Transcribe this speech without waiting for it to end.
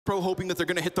Pro hoping that they're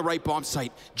going to hit the right bomb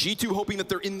site. G2 hoping that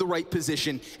they're in the right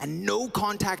position. And no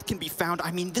contact can be found. I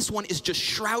mean, this one is just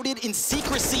shrouded in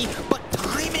secrecy, but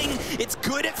timing, it's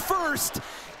good at first.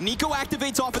 Nico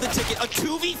activates off of the ticket. A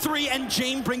 2v3, and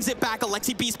Jane brings it back.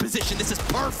 Alexi B's position. This is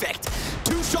perfect.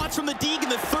 2 shots from the Deeg,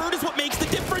 and the third is what makes the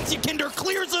difference. Yikinder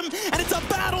clears him, and it's a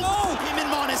battle. Oh, him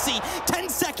and m0nesy. 10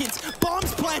 seconds.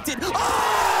 Bombs planted.